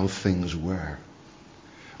see how things were.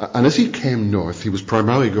 And as he came north, he was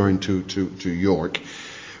primarily going to York.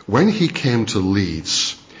 When he came to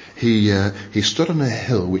Leeds, he stood on a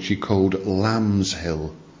hill which he called Lamb's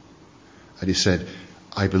Hill. And he said,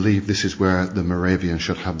 I believe this is where the Moravians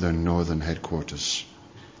should have their northern headquarters.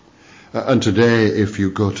 And today, if you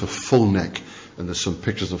go to Fulneck, and there's some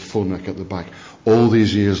pictures of Fulneck at the back, all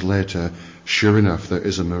these years later, sure enough, there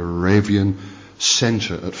is a Moravian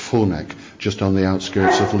centre at Fulneck, just on the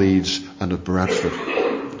outskirts of Leeds and of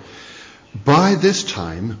Bradford. By this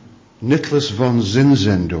time, Nicholas von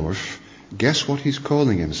Zinzendorf, guess what he's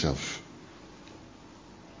calling himself?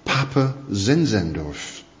 Papa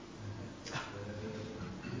Zinzendorf.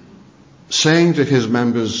 Saying to his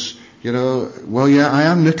members, well, yeah, I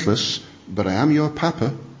am Nicholas, but I am your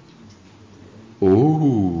Papa.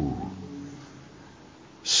 Oh.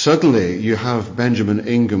 Suddenly you have Benjamin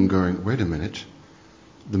Ingham going, wait a minute,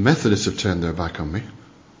 the Methodists have turned their back on me.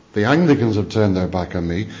 The Anglicans have turned their back on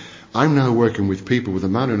me. I'm now working with people with a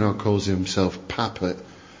man who now calls himself Papa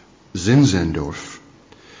Zinzendorf.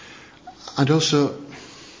 And also,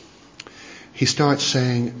 he starts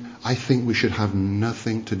saying, I think we should have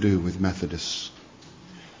nothing to do with Methodists.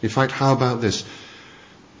 In fact, how about this?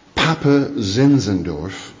 Papa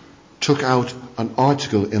Zinzendorf took out an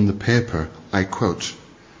article in the paper, I quote,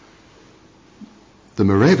 the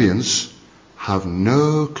Moravians have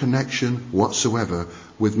no connection whatsoever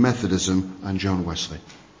with Methodism and John Wesley.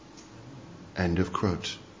 End of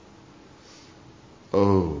quote.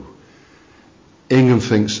 Oh, Ingham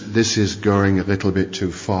thinks this is going a little bit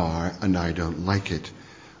too far and I don't like it.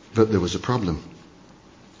 But there was a problem.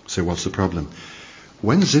 So what's the problem?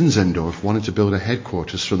 When Zinzendorf wanted to build a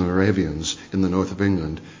headquarters for the Moravians in the north of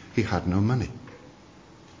England, he had no money.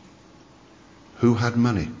 Who had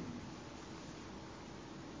money?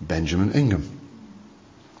 Benjamin Ingham.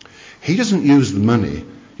 He doesn't use the money,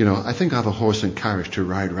 I think I have a horse and carriage to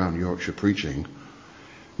ride around Yorkshire preaching.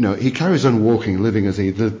 No, he carries on walking, living as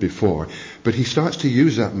he lived before, but he starts to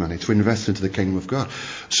use that money to invest into the kingdom of God.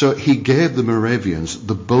 So he gave the Moravians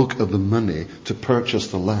the bulk of the money to purchase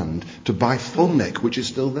the land, to buy Fulneck, which is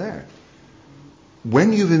still there.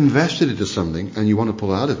 When you've invested into something and you want to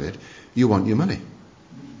pull out of it, you want your money.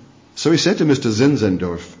 So he said to Mr.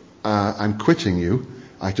 Zinzendorf, I'm quitting you.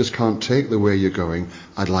 I just can't take the way you're going.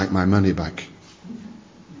 I'd like my money back.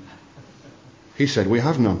 He said, we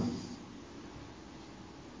have none.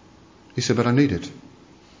 He said, but I need it.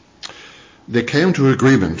 They came to an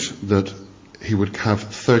agreement that he would have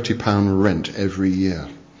 £30 rent every year.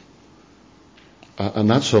 And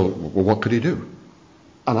that's all. Well, what could he do?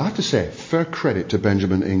 And I have to say, fair credit to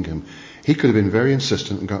Benjamin Ingham. He could have been very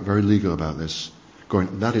insistent and got very legal about this,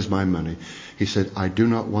 going, that is my money. He said, I do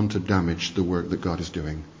not want to damage the work that God is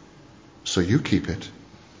doing. So you keep it,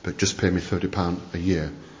 but just pay me £30 a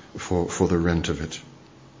year for the rent of it.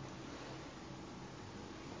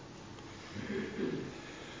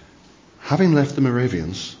 Having left the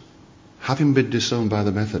Moravians, having been disowned by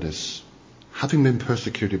the Methodists, having been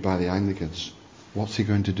persecuted by the Anglicans, what's he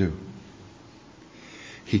going to do?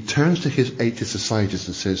 He turns to his 80 societies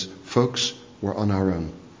and says, folks, we're on our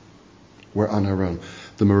own. We're on our own.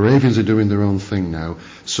 The Moravians are doing their own thing now,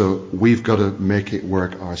 so we've got to make it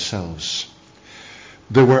work ourselves.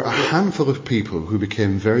 There were a handful of people who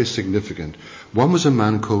became very significant. One was a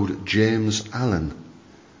man called James Allen.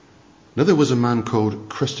 Another was a man called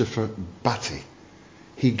Christopher Batty.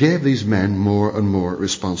 He gave these men more and more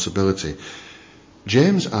responsibility.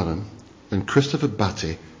 James Allen and Christopher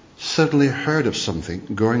Batty suddenly heard of something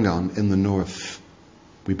going on in the north.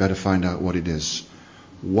 We better find out what it is.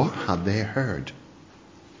 What had they heard?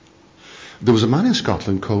 There was a man in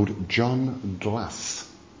Scotland called John Glass.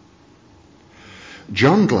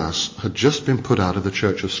 John Glass had just been put out of the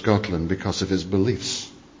Church of Scotland because of his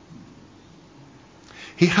beliefs.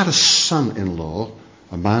 He had a son-in-law,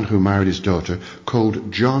 a man who married his daughter,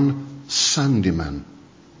 called John Sandyman.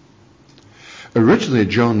 Originally,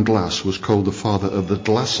 John Glass was called the father of the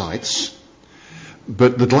Glassites,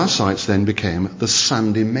 but the Glassites then became the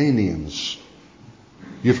Sandymanians.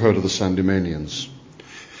 You've heard of the Sandymanians.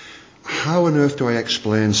 How on earth do I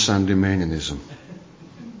explain Sandymanianism?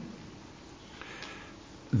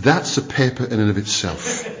 That's a paper in and of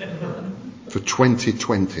itself for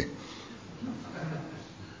 2020.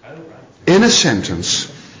 In a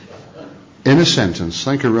sentence,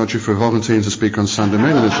 thank you, Roger, for volunteering to speak on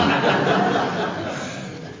Sandymanianism.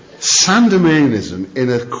 Sandymanianism, in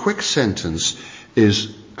a quick sentence,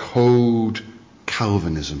 is code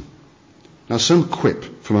Calvinism. Now, some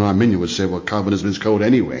quip from an Arminian would say, well, Calvinism is code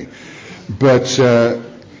anyway. But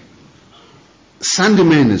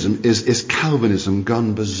Sandymanianism is Calvinism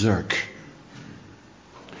gone berserk.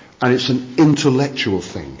 And it's an intellectual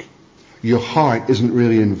thing. Your heart isn't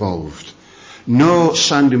really involved. No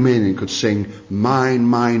Sandymanian could sing, mine,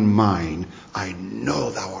 mine, mine. I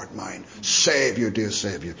know thou art mine. Saviour, dear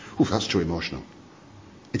Saviour. Ooh, that's too emotional.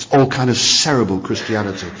 It's all kind of cerebral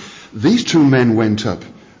Christianity. These two men went up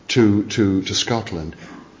to Scotland,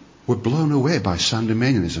 were blown away by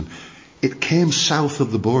Sandymanianism. It came south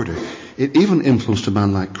of the border. It even influenced a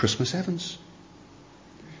man like Christmas Evans.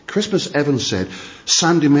 Christmas Evans said,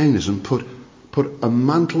 Sandymanianism put a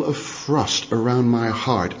mantle of frost around my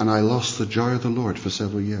heart, and I lost the joy of the Lord for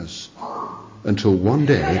several years. Until one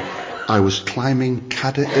day, I was climbing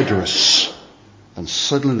Cada Idris, and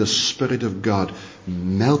suddenly the Spirit of God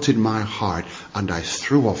melted my heart, and I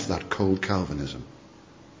threw off that cold Calvinism.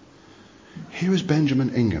 Here is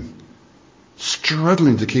Benjamin Ingham,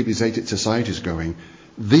 struggling to keep his 80 societies going.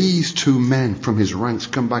 These two men from his ranks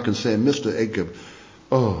come back and say, Mr. Ingham,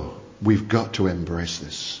 oh, we've got to embrace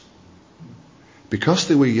this. Because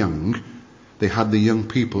they were young, they had the young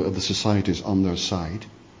people of the societies on their side.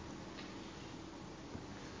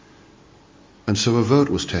 And so a vote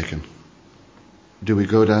was taken. Do we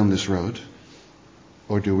go down this road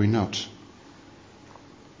or do we not?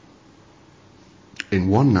 In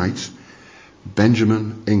one night,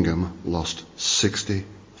 Benjamin Ingham lost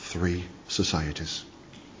 63 societies.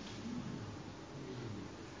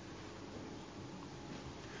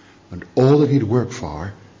 And all that he'd worked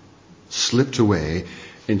for slipped away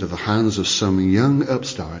into the hands of some young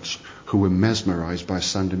upstarts who were mesmerized by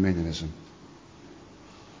Sandymanianism.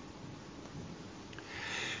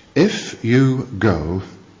 If you go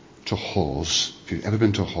to Hawes, if you've ever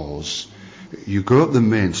been to Hawes, you go up the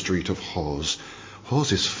main street of Hawes.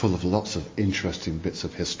 Hawes is full of lots of interesting bits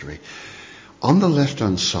of history. On the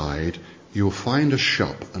left-hand side, you'll find a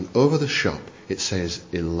shop, and over the shop it says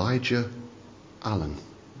Elijah Allen.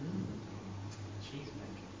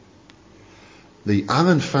 The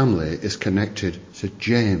Allen family is connected to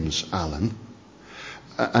James Allen.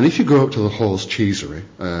 And if you go up to the Hall's cheesery,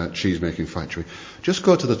 cheese-making factory, just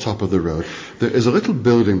go to the top of the road. There is a little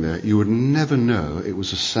building there. You would never know it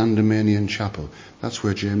was a Sandymanian chapel. That's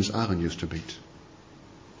where James Allen used to meet.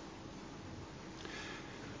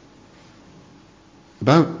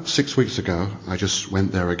 About 6 weeks ago, I just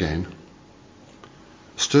went there again,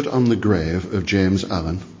 stood on the grave of James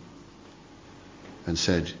Allen, and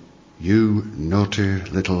said, "You naughty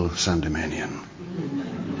little Sandymanian."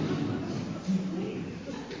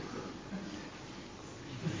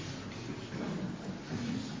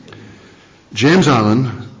 James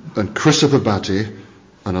Allen and Christopher Batty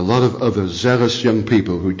and a lot of other zealous young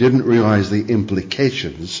people who didn't realize the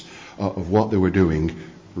implications of what they were doing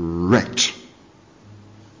wrecked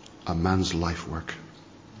a man's life work.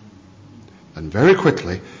 And very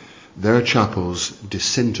quickly, their chapels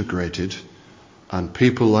disintegrated, and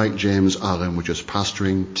people like James Allen were just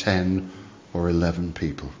pastoring 10 or 11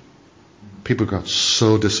 people. People got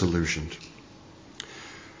so disillusioned.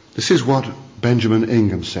 This is what Benjamin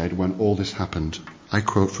Ingham said when all this happened. I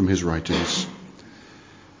quote from his writings.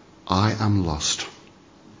 "I am lost.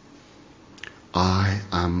 I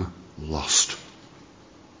am lost.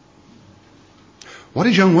 What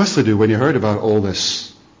did John Wesley do when he heard about all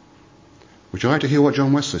this? Would you like to hear what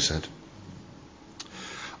John Wesley said?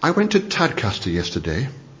 I went to Tadcaster yesterday.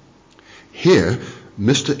 Here,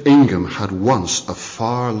 Mr. Ingham had once a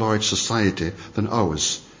far larger society than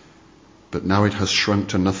ours, but now it has shrunk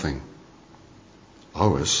to nothing.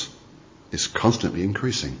 Ours is constantly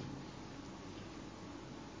increasing.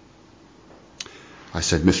 I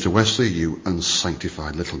said, Mr. Wesley, you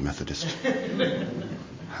unsanctified little Methodist.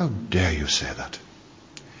 How dare you say that?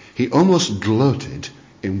 He almost gloated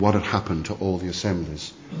in what had happened to all the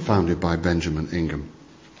assemblies founded by Benjamin Ingham.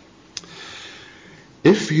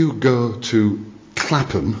 If you go to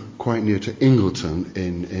Clapham, quite near to Ingleton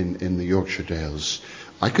in the Yorkshire Dales,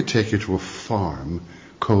 I could take you to a farm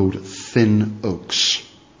called Thin Oaks.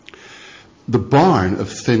 The barn of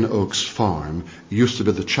Thin Oaks Farm used to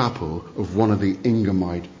be the chapel of one of the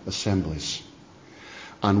Inghamite assemblies.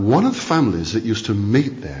 And one of the families that used to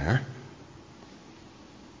meet there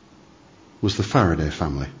was the Faraday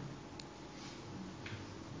family.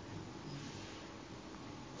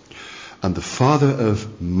 And the father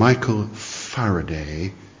of Michael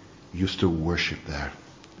Faraday used to worship there.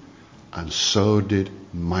 And so did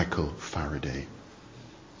Michael Faraday.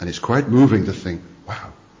 And it's quite moving to think,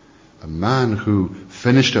 wow, a man who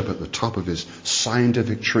finished up at the top of his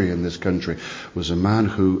scientific tree in this country was a man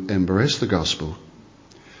who embraced the gospel.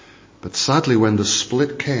 But sadly, when the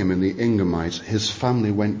split came in the Inghamites, his family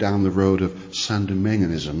went down the road of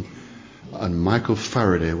Sandemanianism, and Michael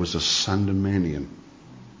Faraday was a Sandemanian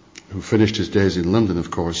who finished his days in London, of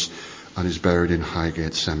course, and is buried in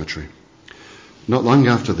Highgate Cemetery. Not long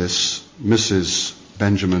after this, Mrs.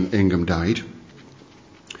 Benjamin Ingham died,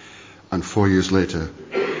 and 4 years later,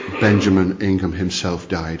 Benjamin Ingham himself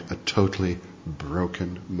died, a totally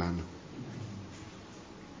broken man.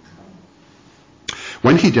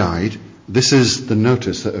 When he died, this is the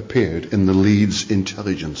notice that appeared in the Leeds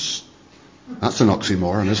Intelligence. That's an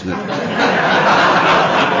oxymoron, isn't it?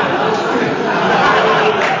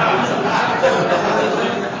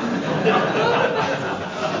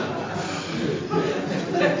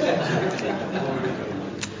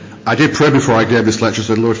 I did pray before I gave this lecture,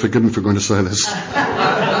 said, Lord, forgive me for going to say this.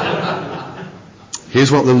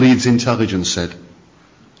 Here's what the Leeds Intelligence said.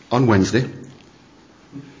 On Wednesday,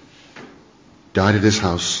 died at his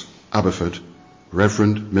house, Aberford,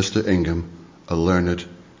 Reverend Mr. Ingham, a learned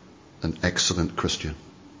and excellent Christian.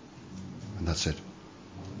 And that's it.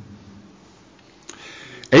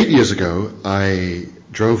 8 years ago, I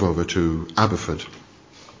drove over to Aberford,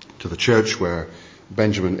 to the church where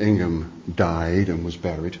Benjamin Ingham died and was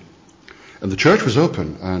buried. And the church was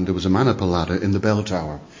open, and there was a man up a ladder in the bell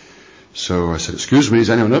tower. So I said, excuse me, is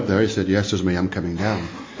anyone up there? He said, yes, there's me, I'm coming down.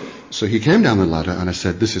 So he came down the ladder, and I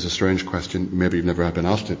said, this is a strange question. Maybe you've never been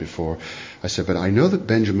asked it before. I said, but I know that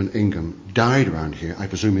Benjamin Ingham died around here. I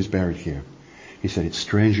presume he's buried here. He said, it's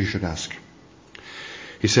strange you should ask.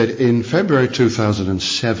 He said, in February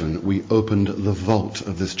 2007, we opened the vault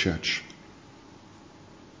of this church.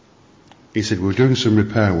 He said, we were doing some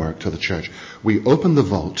repair work to the church. We opened the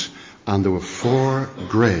vault, and there were 4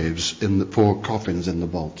 coffins in the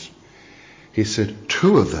vault. He said,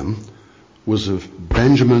 2 of them was of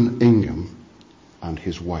Benjamin Ingham and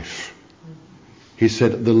his wife. He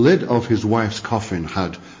said the lid of his wife's coffin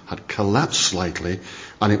had collapsed slightly,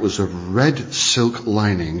 and it was of red silk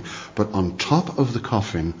lining, but on top of the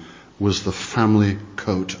coffin was the family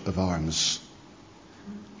coat of arms.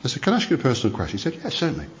 I said, can I ask you a personal question? He said, yes,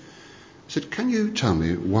 certainly. I said, can you tell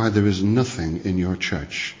me why there is nothing in your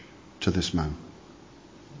church to this man?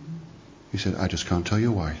 He said, I just can't tell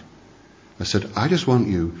you why. I said, I just want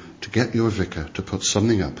you to get your vicar to put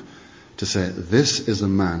something up to say, this is a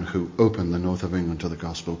man who opened the north of England to the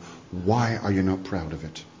gospel. Why are you not proud of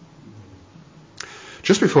it?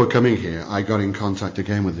 Just before coming here, I got in contact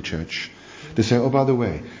again with the church to say, oh, by the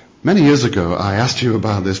way, many years ago, I asked you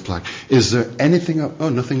about this plaque. Is there anything? Oh,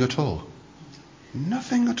 nothing at all.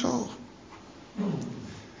 Nothing at all.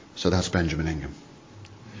 So that's Benjamin Ingham.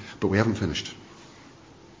 But we haven't finished.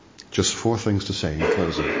 Just 4 things to say in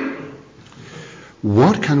closing.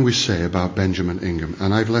 What can we say about Benjamin Ingham?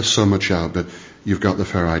 And I've left so much out, but you've got the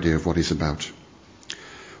fair idea of what he's about.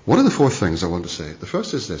 What are the 4 things I want to say? The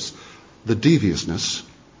first is this: the deviousness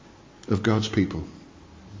of God's people.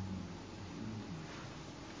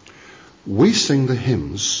 We sing the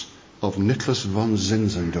hymns of Nicholas von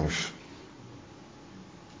Zinzendorf.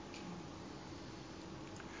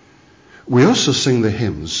 We also sing the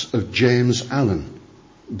hymns of James Allen.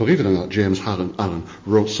 Believe it or not, James Allen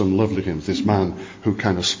wrote some lovely hymns, this man who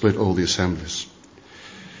kind of split all the assemblies.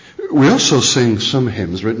 We also sing some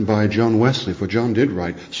hymns written by John Wesley, for John did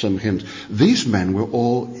write some hymns. These men were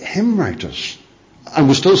all hymn writers. And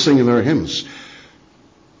we're still singing their hymns.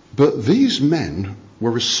 But these men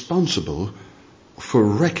were responsible for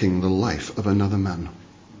wrecking the life of another man.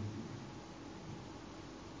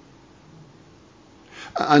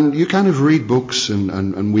 And you kind of read books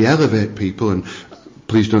and we elevate people, and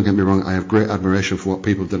please don't get me wrong, I have great admiration for what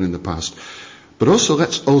people have done in the past. But also,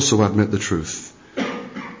 let's also admit the truth,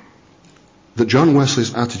 that John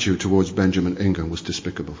Wesley's attitude towards Benjamin Ingham was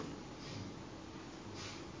despicable.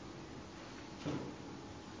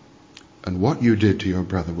 And what you did to your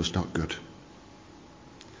brother was not good.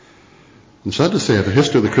 And sad to say, the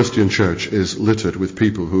history of the Christian church is littered with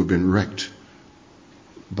people who have been wrecked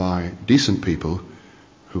by decent people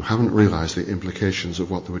who haven't realized the implications of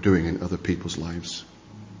what they were doing in other people's lives.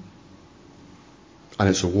 And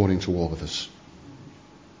it's a warning to all of us.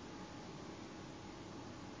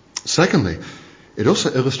 Secondly, it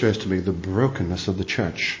also illustrates to me the brokenness of the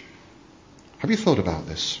church. Have you thought about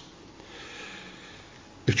this?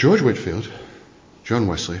 If George Whitefield, John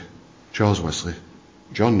Wesley, Charles Wesley,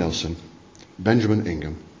 John Nelson, Benjamin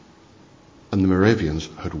Ingham, and the Moravians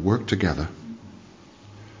had worked together,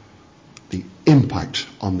 the impact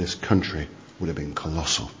on this country would have been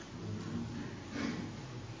colossal.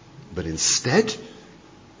 But instead,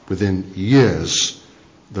 within years,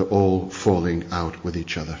 they're all falling out with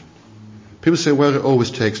each other. People say, well, it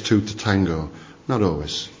always takes two to tango. Not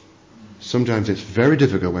always. Sometimes it's very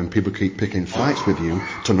difficult when people keep picking fights with you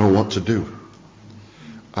to know what to do.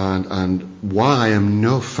 And while I am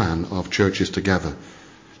no fan of churches together,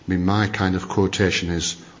 I mean, my kind of quotation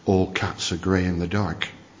is, all cats are grey in the dark.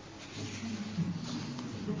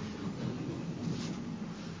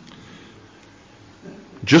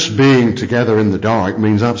 Just being together in the dark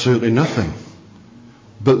means absolutely nothing.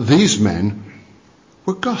 But these men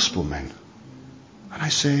were gospel men. And I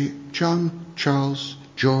say, John, Charles,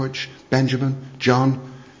 George, Benjamin,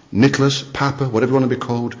 John, Nicholas, Papa, whatever you want to be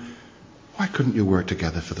called, why couldn't you work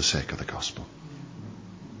together for the sake of the gospel?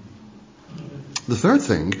 The third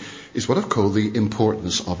thing is what I've called the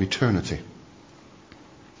importance of eternity.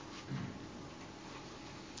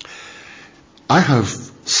 I have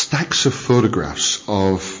stacks of photographs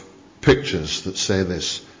of pictures that say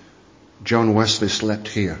this: John Wesley slept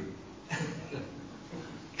here.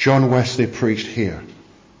 John Wesley preached here.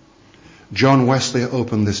 John Wesley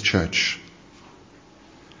opened this church.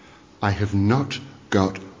 I have not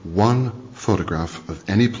got one photograph of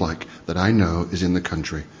any plaque that I know is in the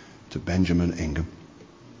country to Benjamin Ingham.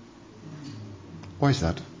 Why is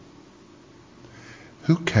that?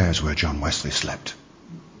 Who cares where John Wesley slept?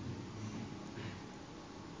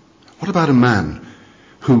 What about a man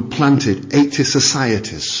who planted 80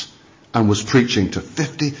 societies and was preaching to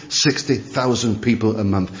 50, 60,000 people a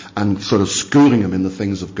month and sort of schooling them in the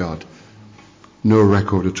things of God? No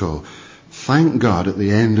record at all. Thank God at the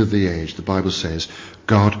end of the age, the Bible says,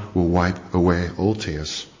 God will wipe away all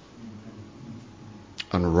tears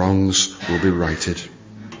and wrongs will be righted.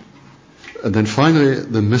 And then finally,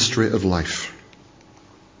 the mystery of life.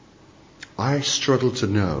 I struggle to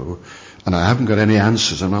know, and I haven't got any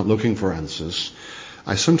answers, I'm not looking for answers.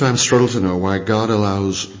 I sometimes struggle to know why God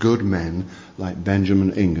allows good men like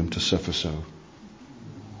Benjamin Ingham to suffer so.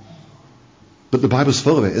 But the Bible's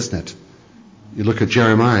full of it, isn't it? You look at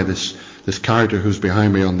Jeremiah, this character who's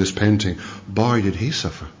behind me on this painting. Boy, did he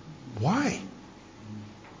suffer. Why?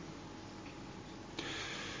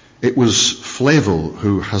 It was Flavel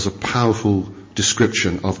who has a powerful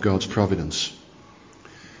description of God's providence.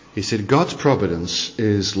 He said, God's providence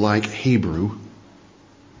is like Hebrew,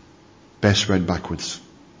 best read backwards.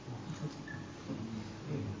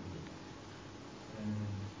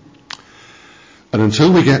 And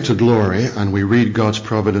until we get to glory and we read God's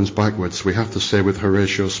providence backwards, we have to say with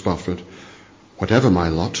Horatio Spafford, whatever my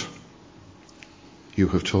lot, you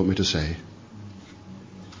have taught me to say,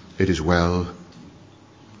 it is well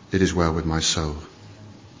with my soul.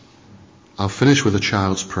 I'll finish with a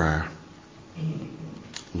child's prayer.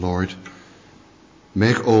 Lord,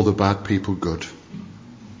 make all the bad people good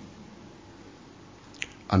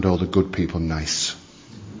and all the good people nice.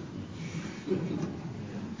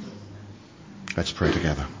 Let's pray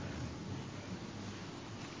together.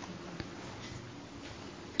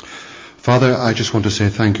 Father, I just want to say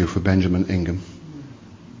thank you for Benjamin Ingham.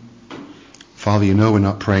 Father, you know we're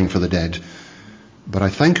not praying for the dead, but I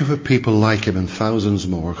thank you for people like him and thousands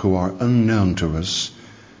more who are unknown to us,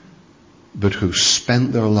 but who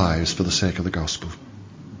spent their lives for the sake of the gospel.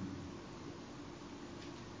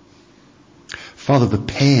 Father, the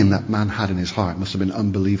pain that man had in his heart must have been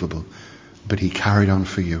unbelievable, but he carried on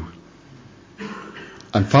for you.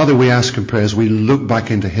 And Father, we ask in prayer as we look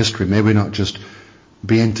back into history, may we not just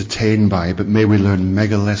be entertained by it, but may we learn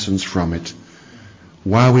mega lessons from it.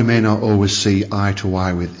 while we may not always see eye to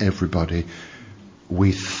eye with everybody,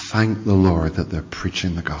 we thank the Lord that they're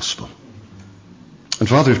preaching the gospel. And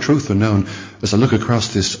Father, if truth were known, as I look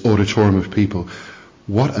across this auditorium of people,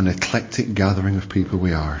 what an eclectic gathering of people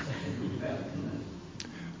we are.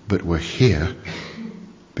 But we're here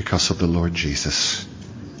because of the Lord Jesus.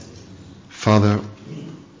 Father,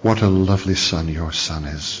 what a lovely Son your Son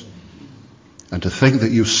is. And to think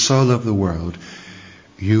that you so loved the world,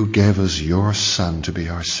 you gave us your Son to be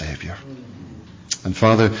our Saviour. And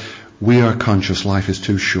Father, we are conscious life is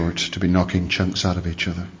too short to be knocking chunks out of each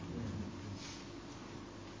other.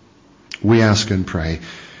 We ask and pray,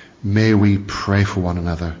 may we pray for one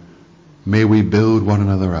another. May we build one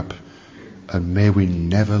another up. And may we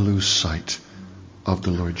never lose sight of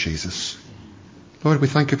the Lord Jesus. Lord, we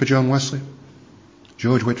thank you for John Wesley,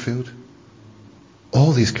 George Whitefield,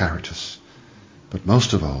 all these characters. But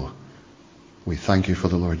most of all, we thank you for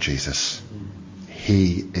the Lord Jesus.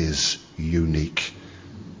 He is unique.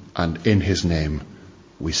 And in his name,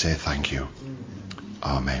 we say thank you.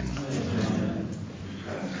 Amen.